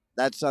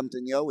 That's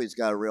something you always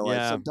got to realize.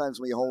 Yeah. Sometimes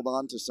we hold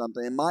on to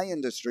something. In my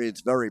industry,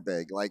 it's very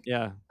big. Like,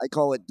 I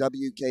call it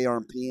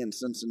WKRP and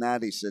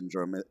Cincinnati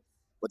syndrome.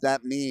 What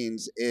that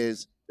means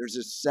is there's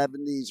a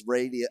 70s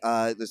radio,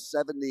 the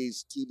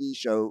 70s TV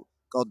show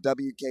called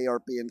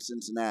WKRP in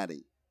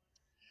Cincinnati.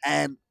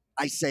 And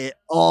I say it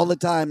all the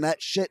time.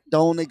 That shit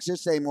don't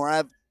exist anymore. I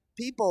have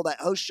people that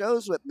host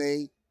shows with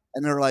me,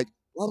 and they're like,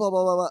 blah, blah,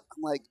 blah, blah, blah.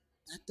 I'm like,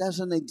 that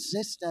doesn't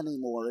exist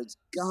anymore. It's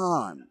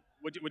gone.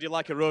 Would you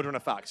like a Roadrunner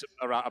fact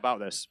about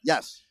this?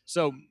 Yes.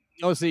 So,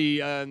 obviously,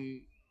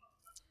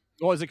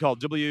 what is it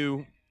called?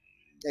 KRP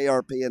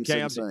in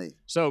Cincinnati.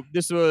 So,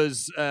 this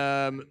was,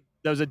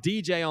 there was a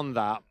DJ on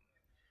that.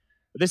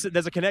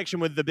 There's a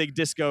connection with the big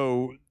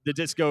disco,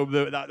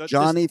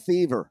 Johnny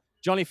Fever.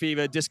 Johnny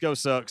Fever, Disco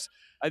Sucks.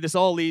 This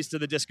all leads to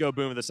the disco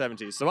boom of the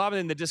 70s. So what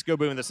happened in the disco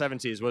boom of the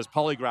 70s was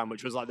Polygram,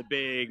 which was like the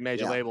big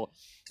major label.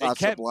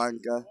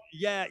 Casablanca.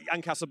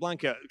 And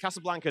Casablanca.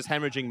 Casablanca's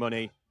hemorrhaging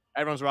money.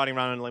 Everyone's riding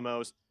around in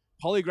limos.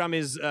 Polygram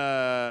is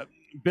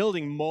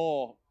building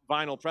more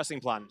vinyl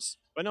pressing plants,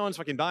 but no one's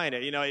fucking buying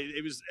it. You know,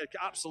 it was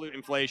absolute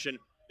inflation.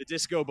 The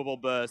disco bubble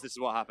burst. This is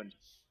what happened.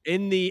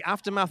 In the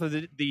aftermath of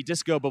the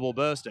disco bubble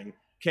bursting,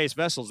 Case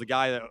Vessels, the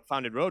guy that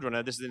founded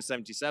Roadrunner, this is in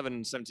 77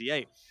 and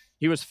 78,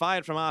 he was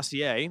fired from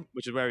RCA,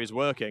 which is where he's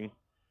working,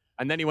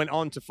 and then he went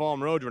on to form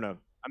Roadrunner.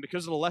 And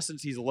because of the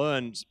lessons he's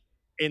learned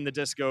in the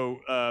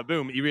disco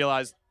boom, he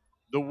realized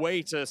the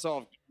way to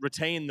sort of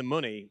retain the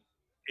money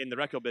in the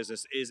record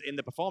business is in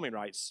the performing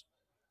rights,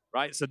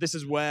 right? So this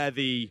is where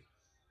you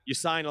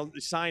sign on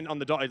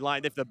the dotted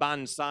line. If the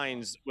band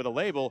signs with a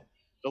label,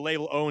 the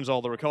label owns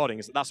all the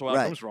recordings. That's where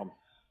that comes from.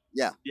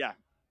 Yeah. Yeah.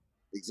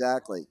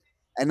 Exactly.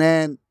 And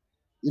then,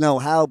 you know,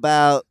 how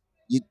about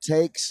you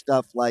take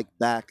stuff like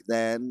back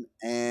then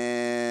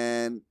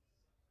and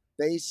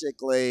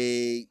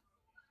basically,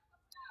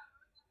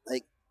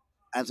 like,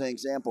 as an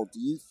example, do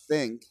you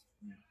think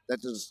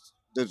that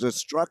the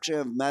destruction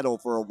of metal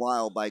for a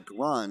while by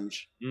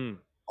grunge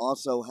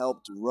also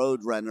helped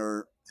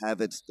Roadrunner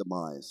have its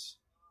demise?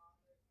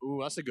 Ooh,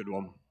 that's a good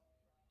one.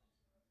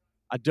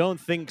 I don't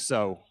think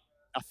so.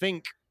 I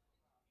think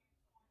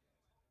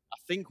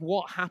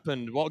what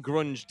happened, what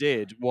grunge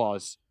did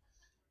was,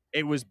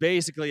 it was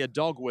basically a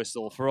dog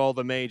whistle for all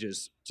the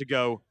majors to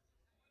go,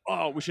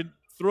 oh, we should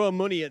throw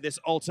money at this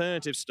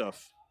alternative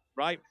stuff,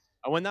 right?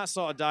 And when that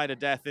sort of died a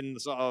death in the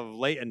sort of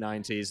later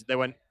 90s, they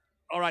went,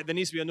 all right, there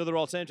needs to be another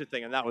alternative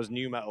thing, and that was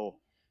new metal.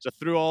 So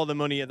threw all the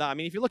money at that. I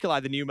mean, if you look at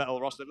like the new metal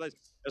roster, there's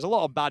a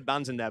lot of bad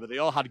bands in there, but they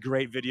all had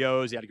great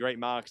videos, they had great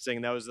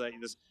marketing, they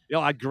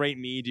all had great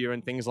media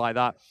and things like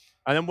that.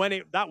 And then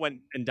when that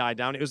went and died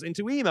down, it was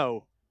into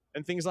emo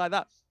and things like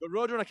that. But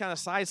Roadrunner kind of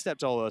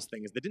sidestepped all those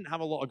things. They didn't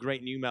have a lot of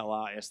great new metal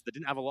artists. They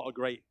didn't have a lot of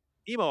great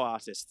emo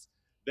artists.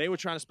 They were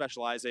trying to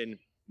specialize in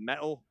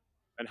metal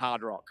and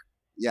hard rock.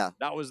 Yeah.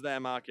 That was their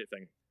market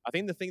thing. I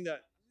think the thing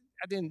that,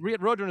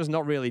 Roadrunner's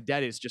not really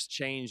dead. It's just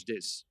changed.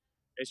 It's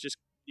just,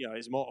 you know,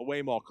 it's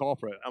way more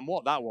corporate. And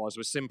what that was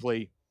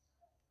simply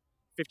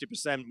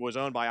 50% was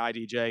owned by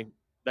IDJ.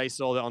 They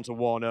sold it onto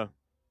Warner.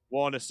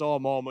 Warner saw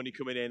more money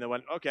coming in and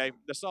went, okay,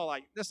 they saw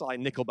like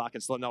Nickelback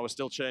and Slipknot was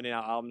still churning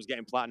out albums,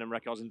 getting platinum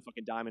records and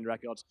fucking diamond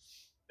records.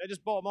 They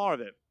just bought more of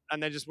it.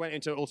 And they just went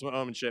into ultimate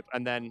ownership.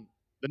 And then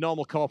the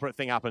normal corporate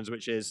thing happens,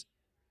 which is,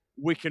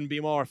 we can be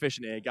more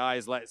efficient here,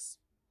 guys. Let's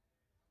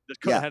just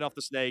cut the head off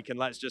the snake and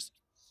let's just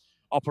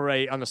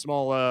operate on a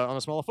smaller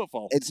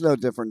footfall. It's no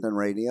different than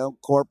radio.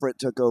 Corporate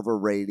took over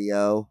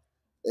radio.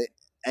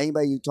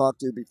 Anybody you talk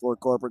to before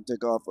corporate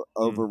took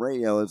over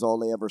radio is all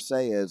they ever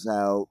say is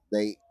how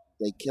they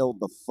killed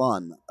the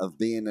fun of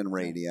being in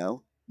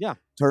radio. Yeah.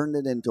 Turned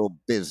it into a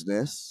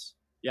business.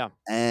 Yeah.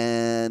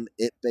 And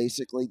it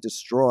basically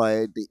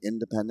destroyed the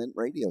independent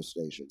radio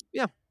station.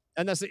 Yeah.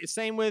 And that's the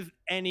same with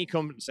any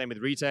company, same with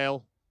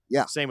retail.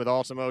 Yeah. Same with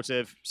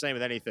automotive. Same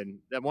with anything.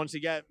 Then once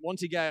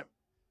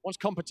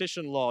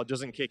competition law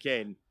doesn't kick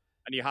in,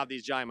 and you have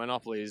these giant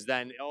monopolies,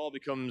 then it all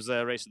becomes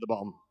a race to the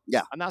bottom.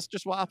 Yeah. And that's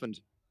just what happened.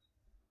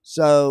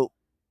 So,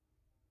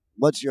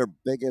 what's your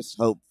biggest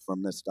hope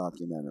from this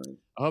documentary?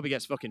 I hope it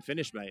gets fucking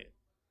finished, mate.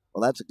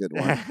 Well, that's a good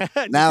one.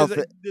 Now,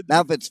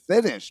 if it's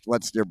finished,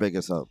 what's your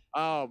biggest hope?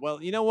 Oh,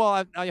 well, you know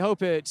what? I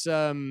hope it's...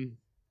 I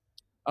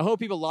hope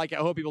people like it.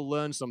 I hope people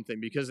learn something,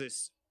 because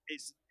it's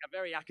a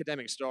very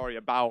academic story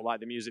about like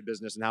the music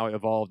business and how it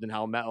evolved and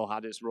how metal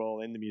had its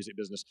role in the music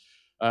business.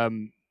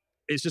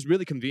 It's just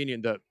really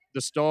convenient that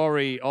the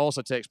story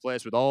also takes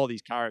place with all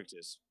these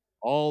characters,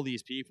 all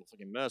these people,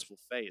 fucking Merciful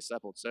Fate,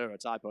 Sepultura,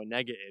 Typo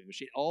Negative,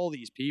 Machine, all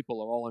these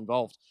people are all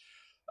involved.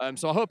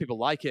 So I hope people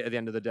like it at the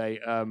end of the day.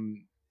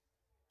 And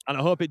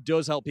I hope it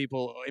does help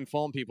people,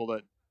 inform people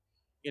that,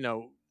 you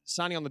know,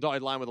 signing on the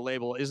dotted line with a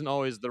label isn't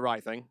always the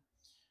right thing.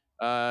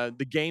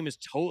 The game has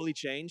totally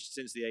changed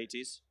since the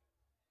 80s.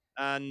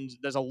 And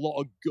there's a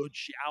lot of good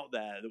shit out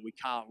there that we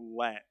can't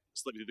let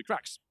slip through the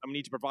cracks. And we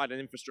need to provide an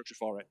infrastructure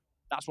for it.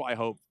 That's what I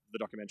hope for the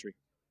documentary.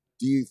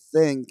 Do you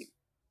think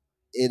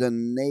it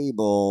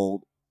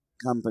enabled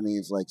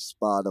companies like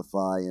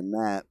Spotify and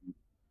that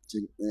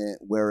to,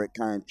 where it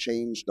kind of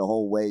changed the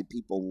whole way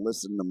people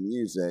listen to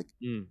music,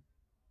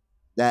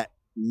 that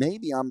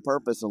maybe on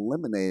purpose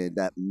eliminated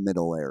that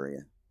middle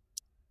area?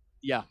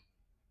 Yeah.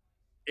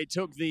 It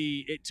took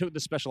the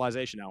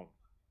specialization out.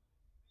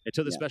 It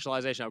took the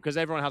specialization out because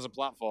everyone has a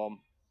platform.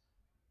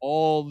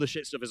 All the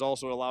shit stuff is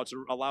also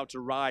allowed to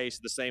rise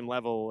to the same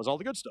level as all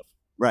the good stuff.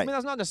 Right. I mean,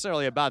 that's not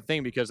necessarily a bad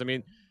thing because, I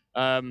mean,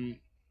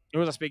 who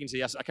was I speaking to?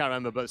 Yes, I can't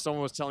remember, but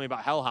someone was telling me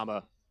about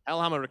Hellhammer.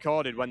 Hellhammer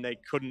recorded when they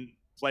couldn't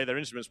play their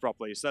instruments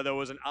properly, so there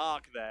was an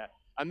arc there.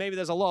 And maybe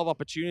there's a lot of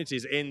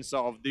opportunities in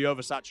sort of the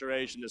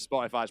oversaturation that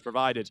Spotify's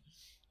provided,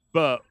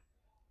 but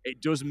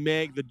it does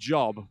make the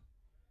job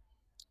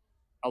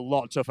a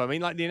lot tougher. I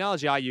mean, like the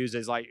analogy I use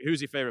is like,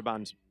 who's your favorite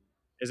band?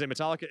 Is it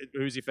Metallica?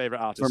 Who's your favorite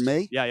artist? For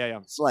me? Yeah.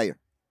 Slayer.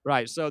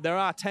 Right. So there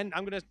are 10.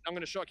 I'm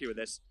gonna shock you with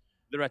this.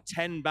 There are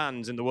 10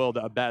 bands in the world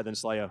that are better than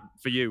Slayer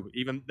for you,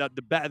 even that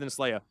they're better than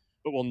Slayer,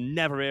 but we'll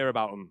never hear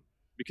about them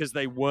because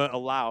they weren't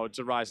allowed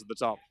to rise to the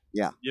top.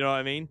 Yeah. You know what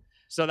I mean?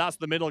 So that's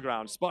the middle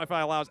ground.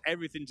 Spotify allows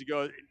everything to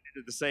go at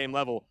the same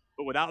level,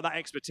 but without that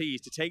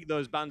expertise to take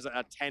those bands that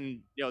are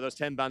 10, you know, those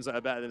 10 bands that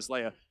are better than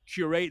Slayer,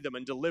 curate them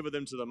and deliver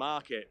them to the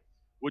market,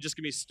 we're just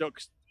gonna be stuck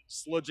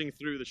sludging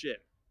through the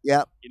shit.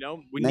 Yeah. You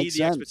know, we need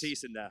the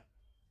expertise in there.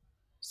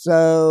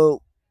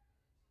 So,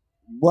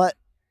 what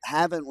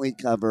haven't we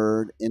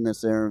covered in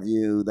this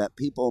interview that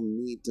people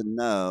need to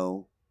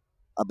know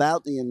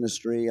about the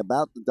industry,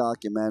 about the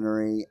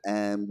documentary,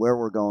 and where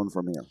we're going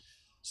from here?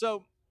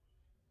 So,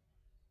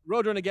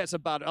 RoadRunner gets a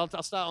bad... I'll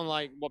start on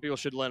like what people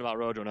should learn about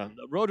RoadRunner.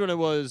 RoadRunner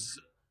was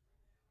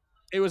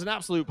an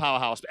absolute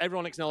powerhouse, but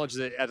everyone acknowledges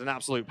it as an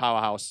absolute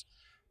powerhouse.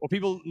 What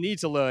people need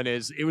to learn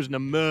is it was an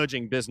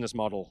emerging business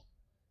model,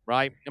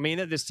 right? I mean,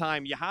 at this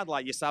time, you had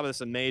like your Sabbaths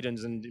and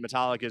Maidens and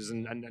Metallicas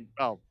and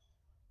well,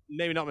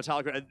 maybe not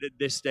Metallica at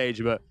this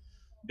stage, but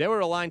they were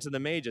aligned to the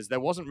majors. There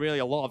wasn't really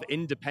a lot of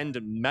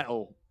independent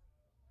metal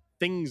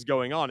things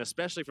going on,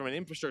 especially from an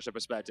infrastructure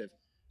perspective.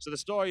 So the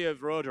story of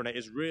RoadRunner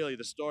is really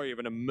the story of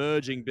an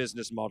emerging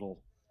business model.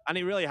 And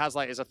it really has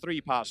like, it's a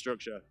 3-part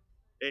structure.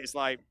 It's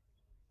like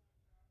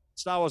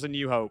Star Wars: A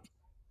New Hope.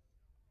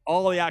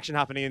 All the action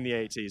happening in the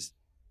 80s.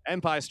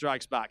 Empire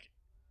Strikes Back.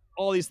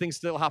 All these things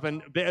still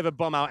happen. A bit of a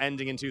bum out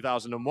ending in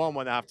 2001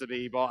 when they have to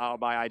be bought out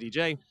by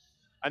IDJ.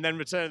 And then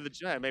Return of the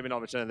Jedi, maybe not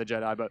Return of the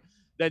Jedi, but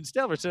then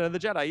still Return of the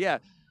Jedi, yeah.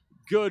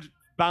 Good,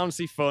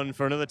 bouncy fun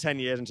for another 10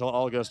 years until it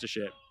all goes to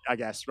shit, I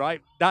guess,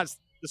 right? That's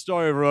the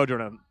story of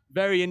RoadRunner.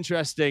 Very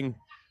interesting,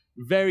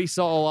 very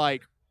sort of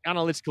like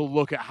analytical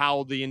look at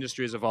how the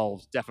industry has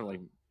evolved, definitely.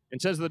 In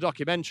terms of the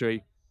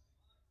documentary,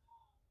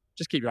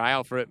 just keep your eye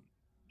out for it.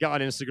 Get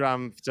on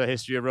Instagram to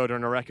History of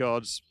RoadRunner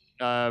Records.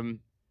 I'm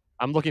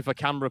looking for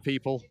camera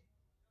people.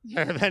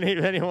 If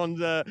anyone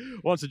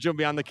wants to jump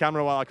behind the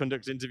camera while I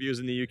conduct interviews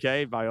in the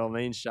UK, by all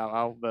means, shout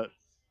out. But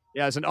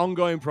yeah, it's an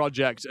ongoing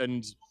project,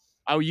 and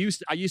I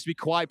used to be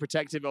quite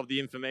protective of the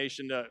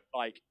information that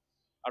like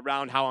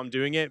around how I'm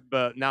doing it,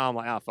 but now I'm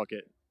like, fuck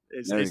it.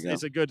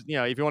 It's a good, you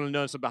know, if you want to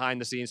know some behind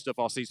the scenes stuff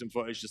or see some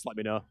footage, just let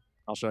me know.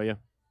 I'll show you.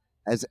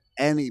 Has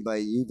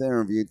anybody you've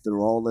interviewed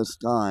through all this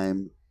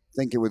time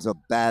think it was a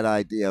bad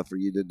idea for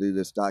you to do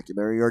this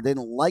documentary, or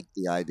didn't like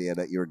the idea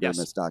that you were doing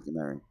this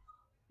documentary?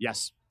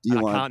 Yes. I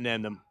can't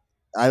name them.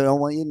 I don't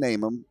want you to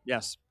name them.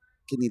 Yes.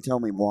 Can you tell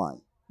me why?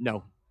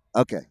 No.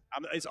 Okay.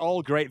 It's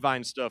all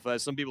grapevine stuff.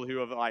 There's some people who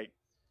are like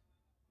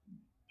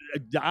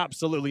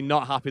absolutely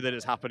not happy that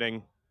it's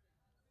happening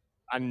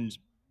and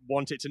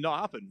want it to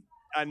not happen.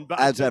 But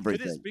as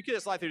everything. Because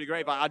it's like through the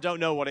grapevine, I don't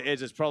know what it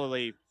is. It's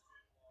probably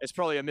a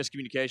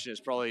miscommunication. It's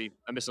probably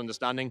a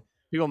misunderstanding.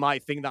 People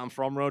might think that I'm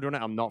from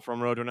RoadRunner. I'm not from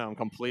RoadRunner. I'm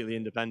completely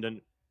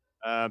independent.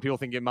 People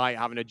think it might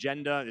have an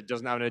agenda. It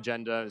doesn't have an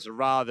agenda. It's a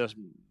rather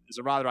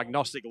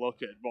agnostic look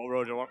at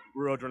what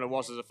RoadRunner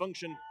was as a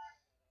function.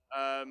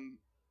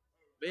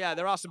 But yeah,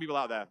 there are some people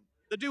out there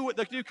They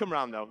do come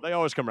around, though. They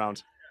always come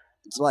around.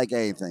 It's like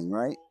anything,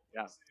 right?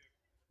 Yeah.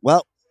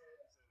 Well,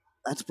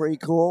 that's pretty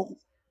cool.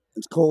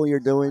 It's cool you're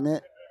doing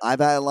it. I've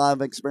had a lot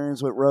of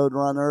experience with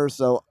RoadRunner,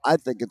 so I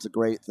think it's a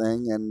great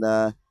thing.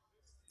 And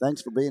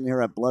thanks for being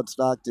here at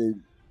Bloodstock to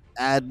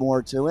add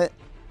more to it.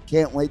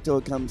 Can't wait till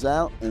it comes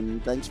out.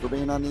 And thanks for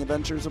being on the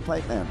Adventures of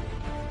Pipeman.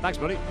 Thanks,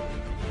 buddy.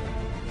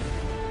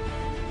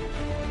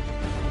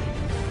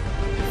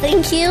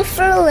 Thank you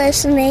for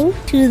listening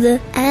to the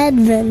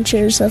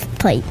Adventures of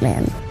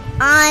Pipeman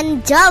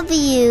on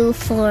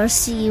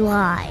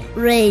W4CY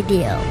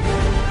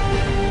Radio.